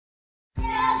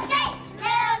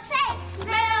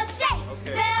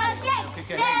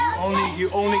You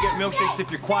only get milkshakes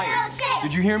if you're quiet.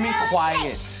 Did you hear me?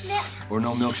 Quiet. Or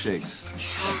no milkshakes.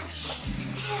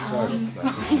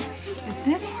 Is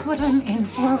this what I'm in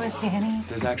for with Danny?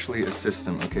 There's actually a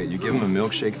system, okay? You give them a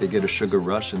milkshake, they get a sugar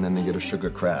rush, and then they get a sugar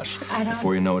crash.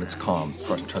 Before you know it, it's calm.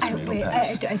 Trust me, it'll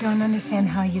pass. I don't understand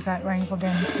how you got wrangled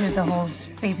into the whole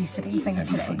babysitting thing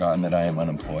Have you forgotten that I am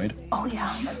unemployed? Oh,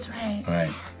 yeah, that's right. All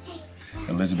right.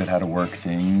 Elizabeth had a work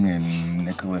thing, and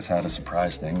Nicholas had a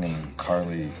surprise thing, and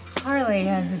Carly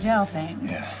has a gel thing.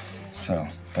 Yeah. So,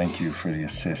 thank you for the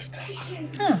assist.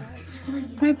 Huh.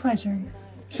 My pleasure.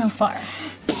 So far.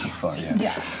 So far, yeah.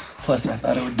 Yeah. Plus, I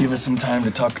thought it would give us some time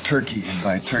to talk turkey, and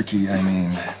by turkey, I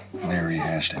mean Larry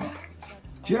Ashton.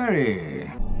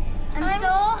 Jerry! I'm so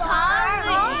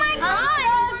hungry. Oh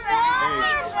my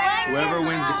God! Whoever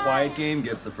wins the quiet game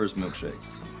gets the first milkshake.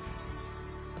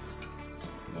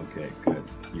 Okay, good.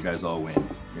 You guys all win.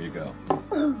 Here you go.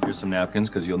 Here's some napkins,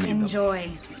 because you'll need them.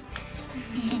 Enjoy.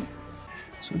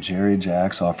 So Jerry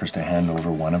Jacks offers to hand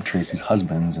over one of Tracy's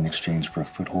husbands in exchange for a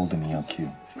foothold in the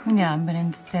LQ. Yeah, but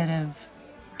instead of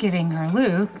giving her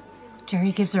Luke,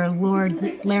 Jerry gives her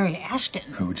Lord Larry Ashton.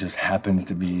 Who just happens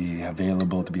to be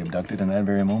available to be abducted in that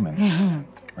very moment.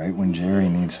 Right when Jerry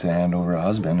needs to hand over a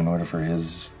husband in order for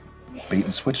his bait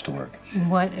and switch to work.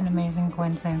 What an amazing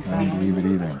coincidence that I is. don't believe it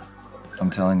either. I'm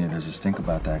telling you, there's a stink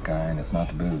about that guy, and it's not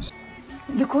the booze.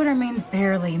 The Quartermains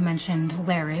barely mentioned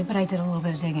Larry, but I did a little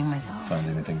bit of digging myself. Find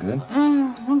anything good?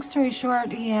 Long story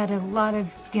short, he had a lot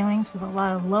of dealings with a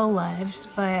lot of lowlives,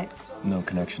 but... No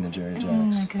connection to Jerry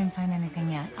Jacks. I couldn't find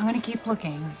anything yet. I'm gonna keep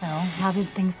looking, though. How did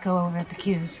things go over at the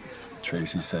Q's?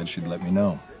 Tracy said she'd let me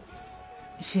know.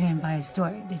 She didn't buy his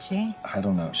story, did she? I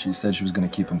don't know. She said she was gonna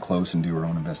keep him close and do her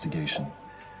own investigation.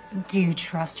 Do you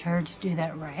trust her to do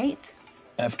that right?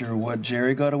 After what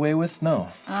Jerry got away with? No.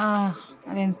 I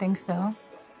didn't think so.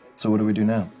 So what do we do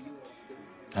now?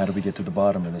 How do we get to the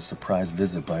bottom of this surprise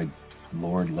visit by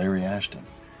Lord Larry Ashton?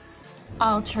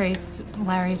 I'll trace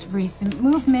Larry's recent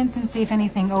movements and see if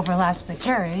anything overlaps with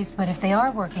Jerry's, but if they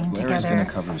are working together... Larry's gonna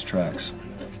cover his tracks.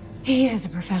 He is a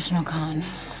professional con.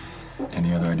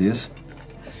 Any other ideas?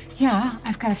 Yeah,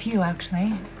 I've got a few,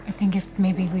 actually. I think if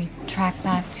maybe we track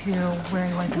back to where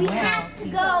he was in Wales... We have to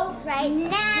go right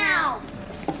now!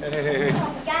 Hey. We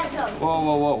gotta go.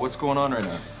 Whoa. What's going on right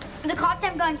now? The cops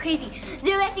have gone crazy.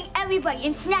 They're arresting everybody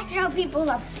and snatching our people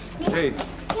up. Hey,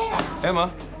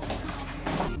 Emma.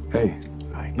 Hey.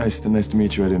 Hi. Nice to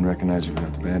meet you. I didn't recognize you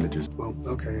without the bandages. Well,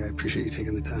 okay, I appreciate you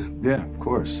taking the time. Yeah, of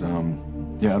course.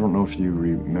 Yeah, I don't know if you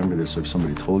remember this or if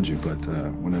somebody told you, but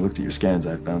when I looked at your scans,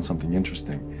 I found something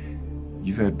interesting.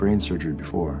 You've had brain surgery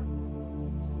before.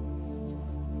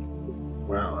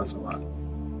 Wow, that's a lot.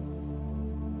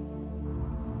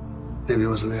 Maybe it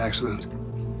wasn't the accident.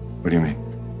 What do you mean?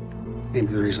 Maybe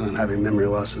the reason I'm having memory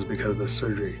loss is because of the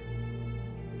surgery.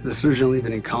 Did the surgeon leave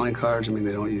any calling cards? I mean,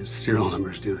 they don't use serial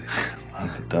numbers, do they?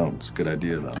 They don't. It's a good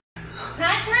idea, though.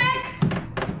 Patrick!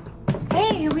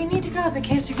 Hey, we need to go. The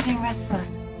kids are getting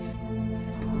restless.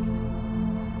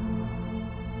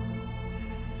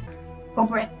 Oh,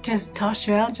 Brett just tossed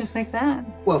you out just like that?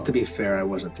 Well, to be fair, I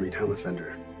was a 3-time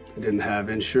offender. I didn't have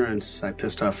insurance. I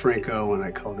pissed off Franco and I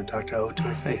called the doctor out to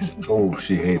my face. Oh,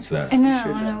 she hates that. I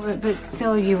know, but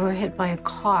still, you were hit by a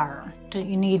car. Don't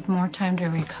you need more time to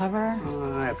recover?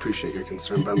 I appreciate your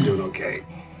concern, but I'm doing okay.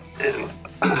 And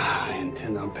I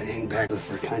intend on paying back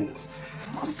for her kindness.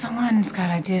 Well, someone's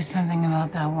got to do something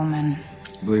about that woman.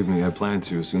 Believe me, I plan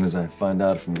to as soon as I find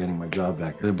out if I'm getting my job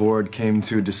back. The board came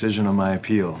to a decision on my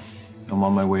appeal. I'm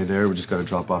on my way there. We just got to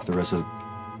drop off the rest of the...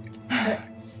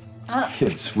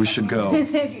 Kids, we should go.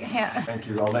 Yeah. Thank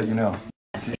you. I'll let you know.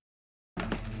 See you.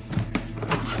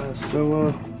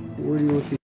 So, where do you want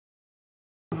the...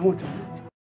 I want to...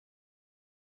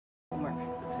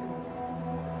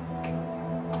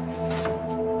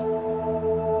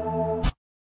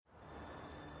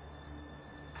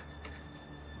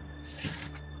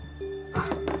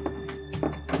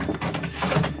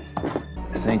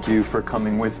 Thank you for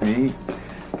coming with me.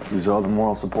 Use all the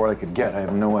moral support I could get. I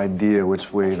have no idea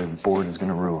which way the board is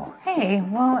going to rule. Hey,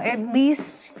 well, at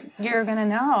least you're going to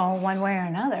know one way or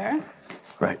another.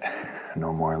 Right.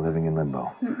 No more living in limbo.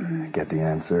 Get the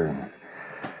answer and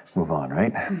move on,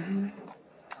 right? And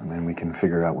then we can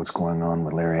figure out what's going on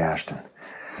with Larry Ashton.